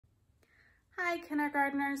Hi,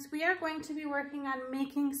 kindergartners. We are going to be working on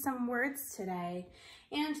making some words today.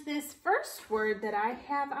 And this first word that I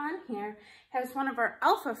have on here has one of our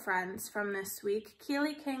alpha friends from this week,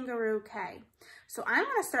 Keely Kangaroo K. So I'm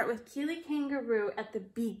going to start with Keely Kangaroo at the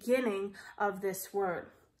beginning of this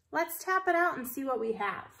word. Let's tap it out and see what we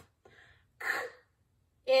have.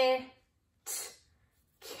 K-I-T,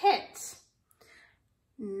 kit.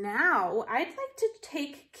 Now, I'd like to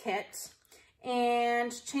take kit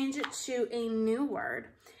and change it to a new word.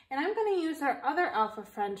 And I'm going to use our other alpha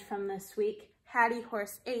friend from this week, Hattie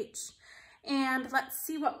Horse H. And let's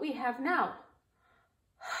see what we have now.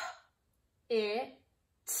 It,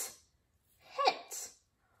 hit.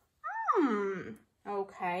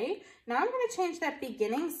 Okay. Now I'm going to change that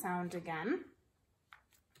beginning sound again.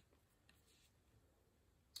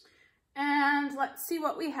 And let's see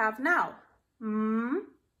what we have now.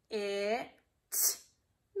 It,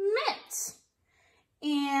 mit.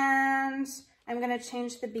 And I'm going to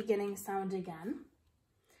change the beginning sound again.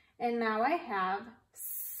 And now I have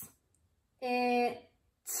s, it,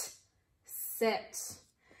 sit.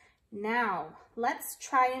 Now, let's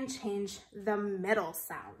try and change the middle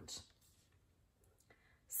sound.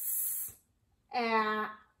 S, at,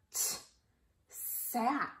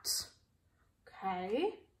 sat.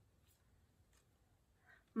 Okay.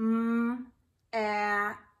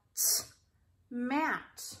 At,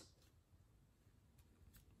 mat.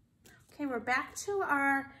 Okay, we're back to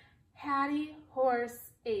our Hattie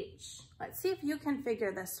Horse H. Let's see if you can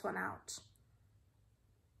figure this one out.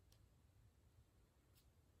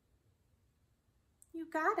 You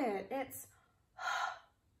got it. It's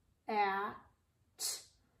at,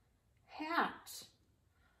 hat.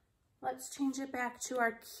 Let's change it back to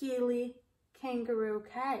our Keely Kangaroo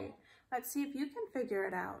K. Let's see if you can figure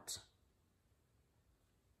it out.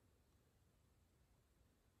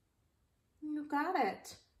 You got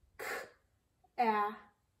it. At,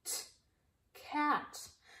 cat.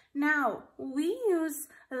 Now, we use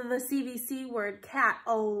the CVC word cat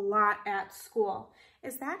a lot at school.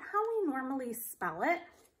 Is that how we normally spell it?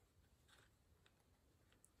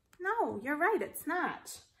 No, you're right, it's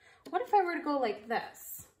not. What if I were to go like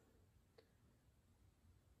this?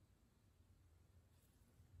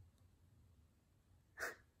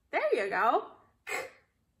 There you go.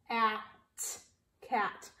 At,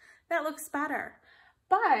 cat. That looks better.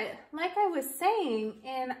 But like I was saying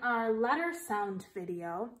in our letter sound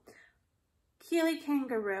video, Keely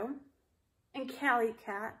Kangaroo and Callie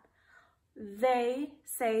Cat, they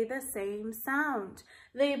say the same sound.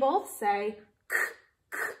 They both say k,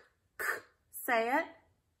 k, k. Say it.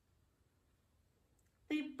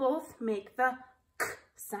 They both make the k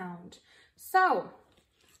sound. So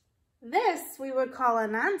this we would call a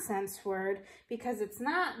nonsense word because it's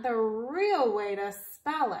not the real way to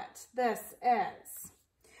spell it. This is.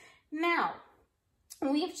 Now,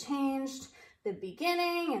 we've changed the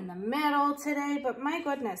beginning and the middle today, but my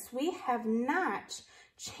goodness, we have not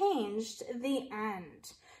changed the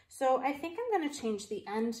end. So I think I'm going to change the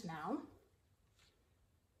end now.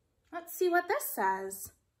 Let's see what this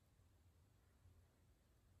says.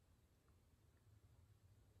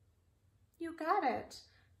 You got it.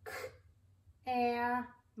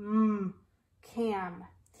 Cam.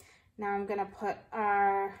 Now I'm going to put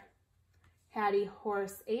our Hattie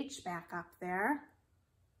Horse H back up there.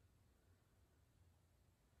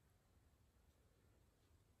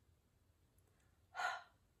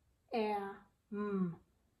 Ham.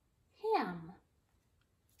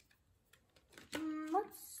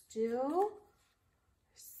 Let's do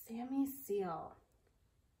Sammy Seal.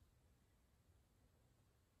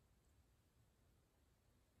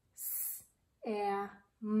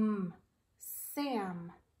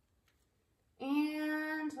 Sam.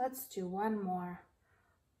 And let's do one more.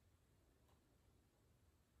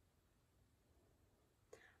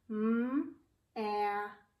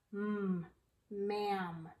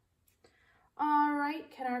 Ma'am. All right,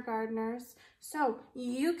 kindergartners. So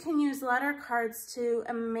you can use letter cards to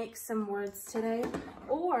make some words today,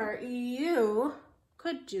 or you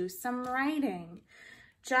could do some writing,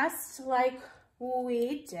 just like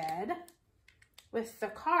we did with the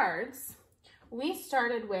cards. We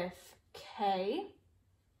started with K-I-T,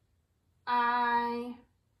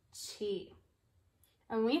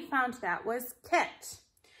 and we found that was kit.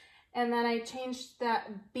 And then I changed the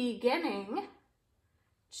beginning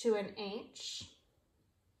to an H,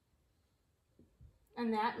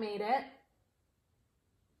 and that made it,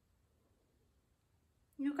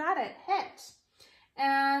 you got it, hit.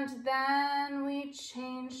 And then we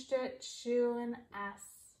changed it to an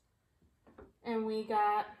S, and we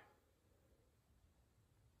got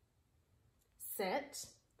sit.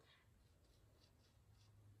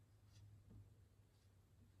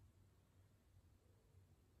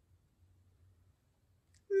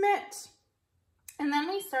 mit. And then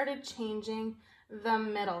we started changing the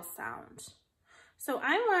middle sound. So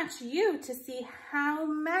I want you to see how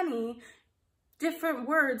many different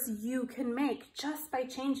words you can make just by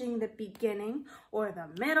changing the beginning or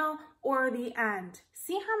the middle or the end.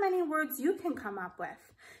 See how many words you can come up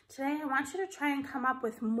with. Today, I want you to try and come up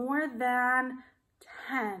with more than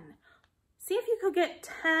 10. See if you could get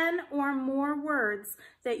 10 or more words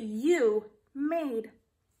that you made.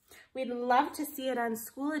 We'd love to see it on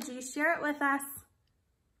Schoology. Share it with us.